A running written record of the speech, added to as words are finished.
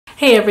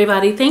Hey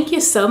everybody, thank you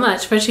so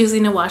much for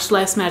choosing to watch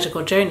Life's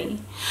Magical Journey.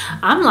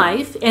 I'm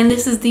Life, and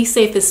this is the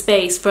safest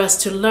space for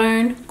us to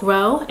learn,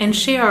 grow, and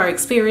share our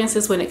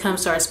experiences when it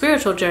comes to our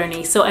spiritual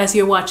journey. So as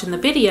you're watching the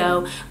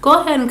video, go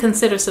ahead and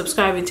consider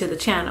subscribing to the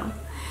channel.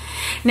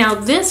 Now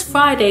this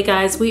Friday,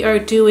 guys, we are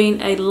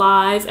doing a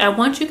live. I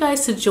want you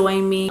guys to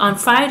join me on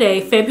Friday,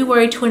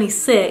 February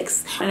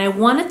 26th, and I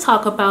want to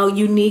talk about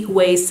unique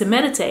ways to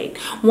meditate.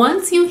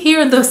 Once you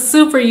hear the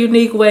super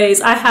unique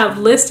ways I have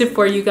listed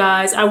for you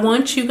guys, I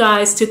want you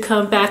guys to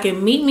come back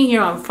and meet me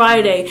here on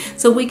Friday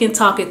so we can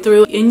talk it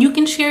through and you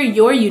can share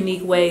your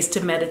unique ways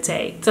to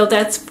meditate. So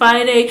that's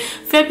Friday,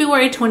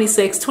 February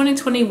 26th,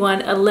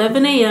 2021,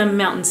 11 a.m.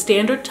 Mountain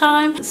Standard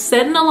Time.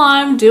 Set an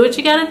alarm, do what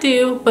you gotta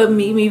do, but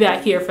meet me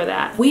back here for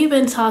that. We've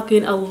been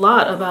talking a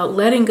lot about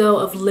letting go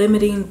of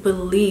limiting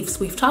beliefs.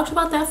 We've talked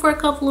about that for a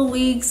couple of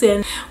weeks,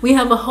 and we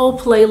have a whole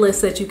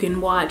playlist that you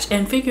can watch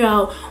and figure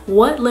out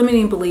what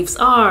limiting beliefs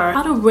are,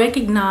 how to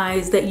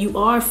recognize that you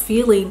are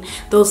feeling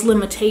those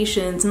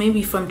limitations,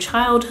 maybe from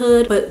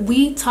childhood, but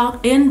we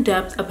talked in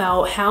depth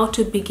about how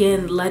to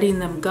begin letting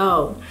them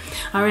go.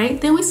 All right,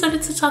 then we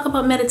started to talk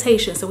about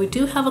meditation. So we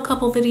do have a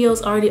couple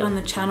videos already on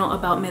the channel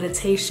about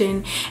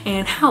meditation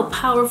and how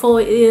powerful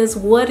it is,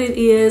 what it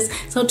is.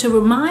 So to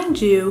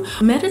remind you,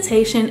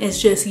 meditation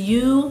is just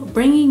you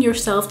bringing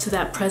yourself to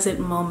that present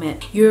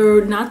moment.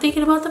 You're not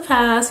thinking about the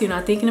past, you're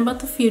not thinking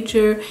about the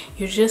future,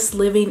 you're just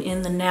living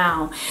in the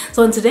now.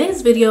 So in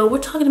today's video, we're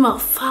talking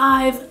about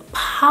 5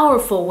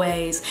 powerful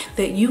ways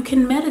that you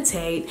can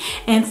meditate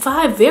and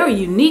 5 very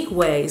unique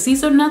ways.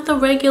 These are not the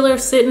regular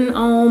sitting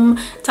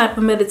type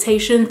of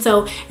meditation.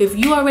 So if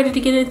you are ready to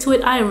get into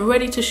it, I am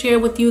ready to share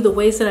with you the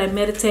ways that I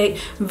meditate.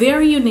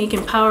 Very unique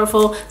and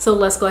powerful. So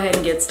let's go ahead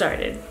and get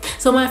started.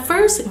 So my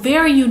first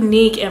very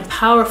unique and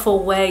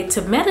powerful way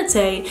to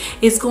meditate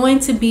is going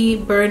to be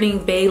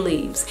burning bay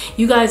leaves.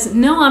 You guys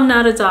know I'm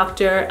not a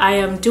doctor. I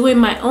am doing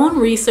my own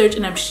research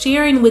and I'm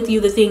sharing with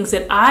you the things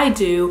that I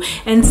do.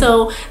 And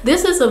so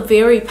this is a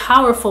very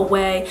powerful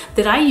way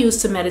that I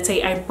use to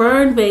meditate. I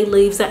burn bay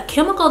leaves. That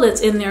chemical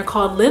that's in there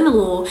called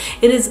linalool,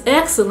 it is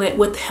excellent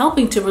with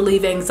helping to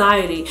relieve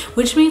anxiety,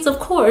 which means of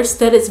course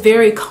that it's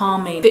very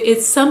calming.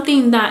 It's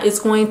something that is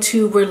going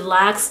to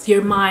relax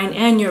your mind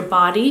and your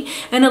body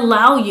and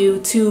allow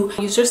you to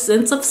use your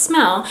sense of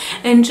smell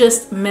and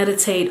just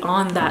meditate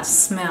on that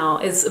smell.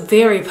 It's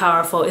very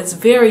powerful. It's a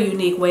very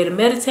unique way to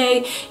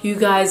meditate. You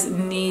guys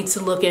need to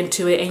look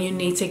into it and you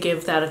need to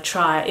give that a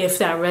try if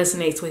that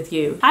resonates with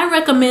you. I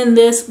recommend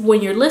this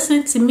when you're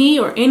listening to me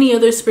or any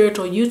other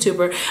spiritual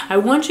YouTuber. I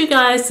want you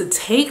guys to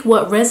take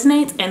what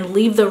resonates and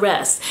leave the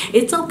rest.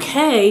 It's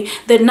okay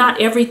that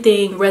not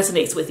everything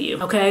resonates with you,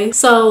 okay?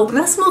 So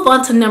let's move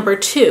on to number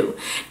 2.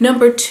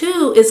 Number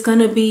 2 is going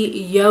to be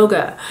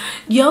yoga.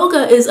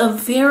 Yoga is a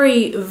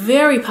very,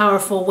 very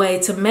powerful way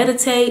to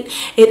meditate.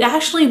 It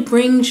actually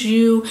brings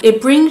you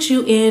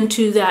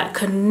into that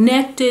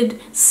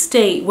connected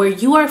state where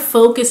you are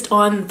focused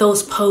on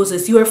those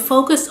poses. You are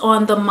focused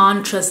on the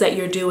mantras that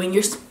you're doing.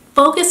 You're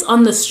focus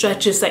on the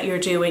stretches that you're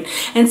doing.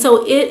 And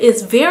so it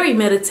is very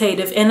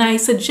meditative. And I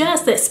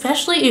suggest that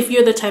especially if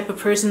you're the type of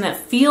person that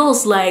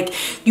feels like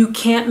you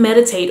can't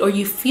meditate or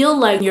you feel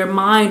like your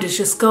mind is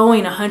just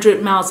going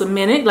 100 miles a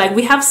minute, like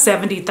we have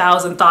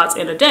 70,000 thoughts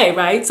in a day,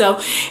 right? So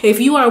if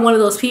you are one of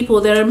those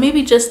people that are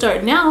maybe just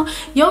starting out,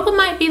 yoga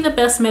might be the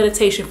best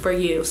meditation for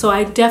you. So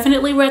I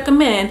definitely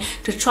recommend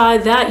to try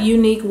that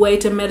unique way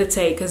to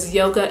meditate because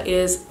yoga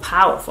is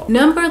powerful.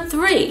 Number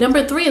 3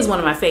 is one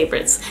of my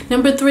favorites.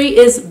 Number 3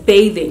 is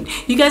bathing.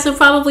 You guys have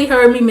probably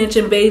heard me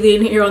mention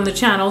bathing here on the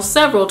channel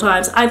several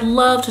times. I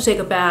love to take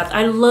a bath.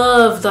 I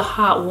love the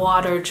hot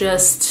water,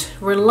 just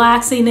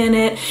relaxing in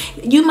it.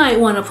 You might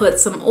want to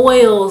put some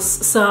oils,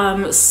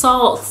 some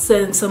salts,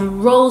 and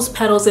some rose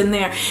petals in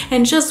there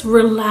and just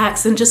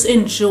relax and just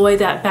enjoy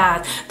that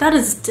bath. That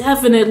is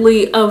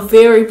definitely a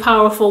very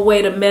powerful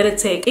way to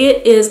meditate.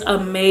 It is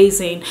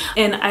amazing.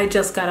 And I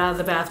just got out of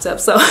the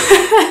bathtub, so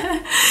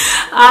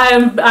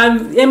I'm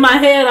in my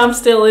head, I'm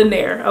still in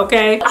there,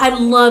 okay? I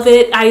love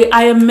it.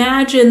 I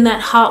imagine that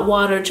hot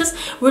water just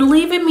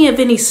relieving me of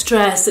any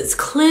stress. It's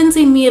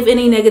cleansing me of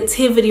any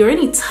negativity or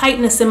any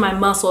tightness in my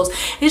muscles.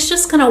 It's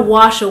just gonna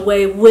wash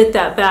away with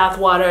that bath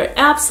water.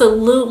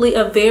 Absolutely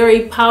a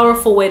very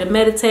powerful way to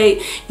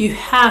meditate. You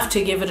have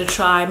to give it a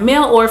try,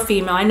 male or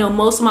female. I know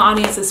most of my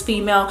audience is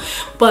female,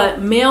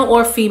 but male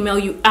or female,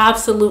 you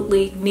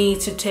absolutely need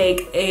to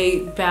take a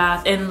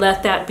bath and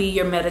let that be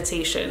your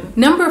meditation.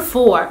 Number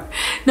 4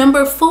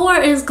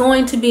 is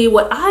going to be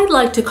what I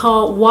like to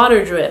call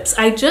water drips.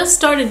 I just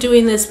started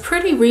doing this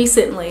pretty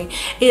recently.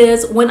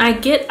 Is when I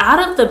get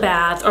out of the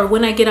bath or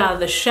when I get out of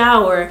the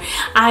shower,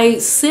 I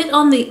sit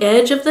on the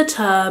edge of the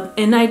tub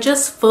and I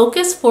just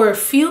focus for a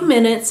few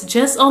minutes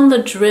just on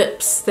the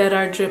drips that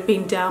are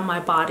dripping down my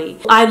body.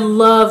 I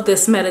love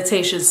this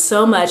meditation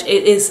so much.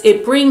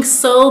 It brings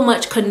so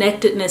much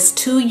connectedness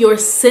to your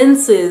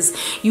senses.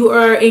 You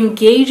are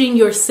engaging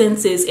your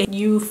senses and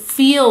you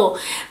feel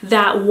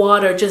that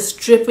water just just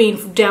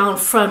dripping down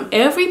from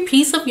every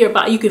piece of your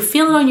body. You can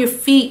feel it on your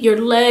feet, your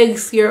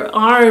legs, your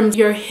arms,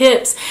 your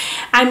hips.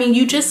 I mean,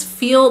 you just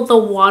feel the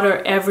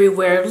water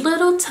everywhere,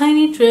 little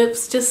tiny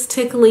drips just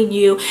tickling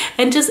you,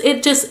 and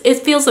it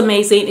feels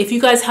amazing. If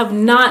you guys have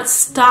not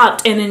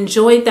stopped and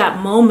enjoyed that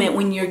moment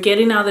when you're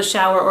getting out of the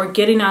shower or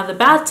getting out of the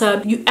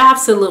bathtub, you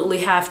absolutely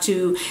have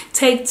to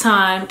take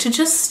time to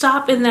just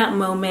stop in that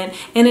moment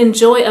and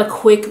enjoy a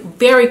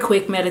very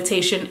quick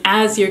meditation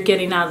as you're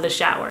getting out of the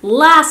shower.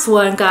 Last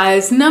one,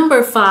 guys,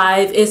 number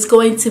 5 is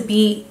going to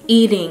be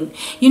eating.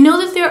 You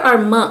know that there are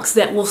monks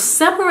that will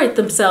separate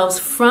themselves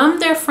from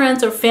their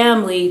friends or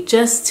family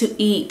just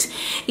to eat.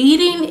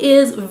 Eating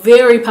is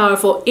very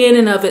powerful in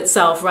and of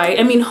itself, right?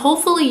 I mean,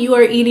 hopefully you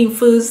are eating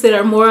foods that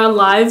are more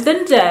alive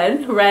than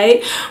dead,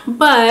 right?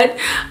 But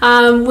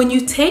when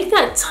you take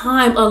that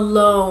time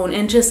alone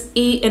and just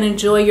eat and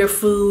enjoy your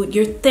food,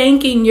 you're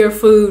thanking your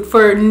food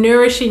for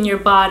nourishing your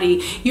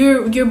body.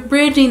 You're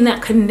bridging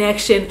that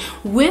connection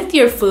with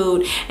your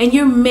food, and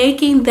you're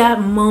making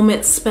that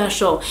moment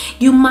special.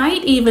 You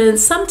might even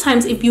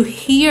sometimes, if you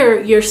hear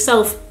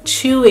yourself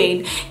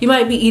chewing, you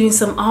might be eating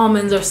some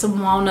almonds or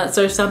some walnuts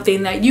or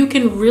something, that you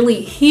can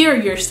really hear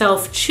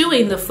yourself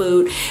chewing the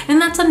food,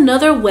 and that's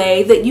another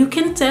way that you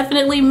can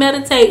definitely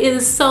meditate. It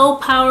is so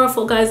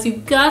powerful, guys.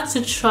 You've got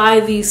to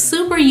try these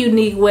super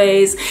unique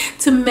ways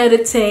to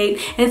meditate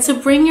and to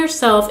bring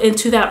yourself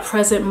into that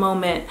present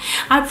moment.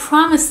 I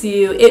promise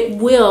you it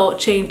will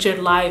change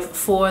your life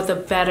for the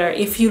better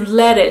if you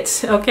let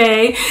it,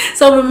 okay?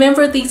 So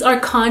remember, these are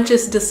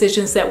conscious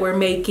decisions that we're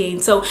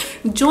making. So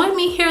join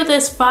me here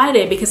this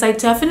Friday, because I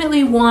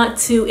definitely want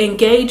to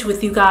engage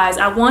with you guys.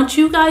 I want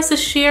you guys to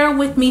share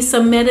with me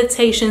some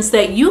meditations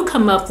that you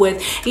come up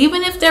with,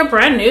 even if they're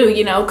brand new.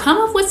 You know, come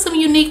up with some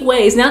unique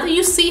ways. Now that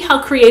you see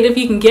how creative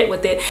you can get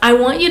with it, I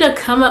want you to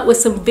come up with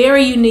some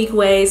very unique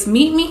ways.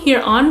 Meet me here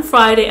on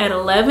Friday at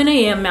 11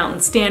 a.m. Mountain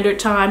Standard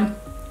Time.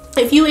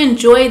 If you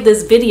enjoyed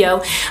this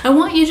video, I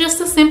want you just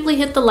to simply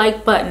hit the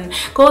like button.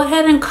 Go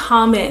ahead and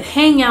comment,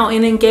 hang out,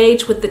 and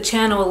engage with the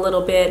channel a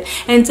little bit.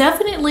 And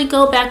definitely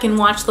go back and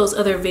watch those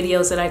other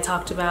videos that I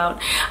talked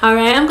about. All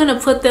right, I'm going to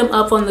put them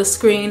up on the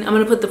screen. I'm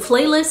going to put the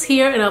playlist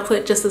here, and I'll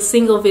put just a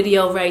single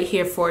video right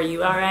here for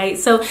you. All right,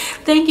 so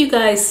thank you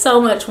guys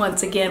so much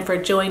once again for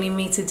joining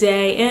me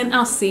today, and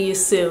I'll see you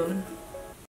soon.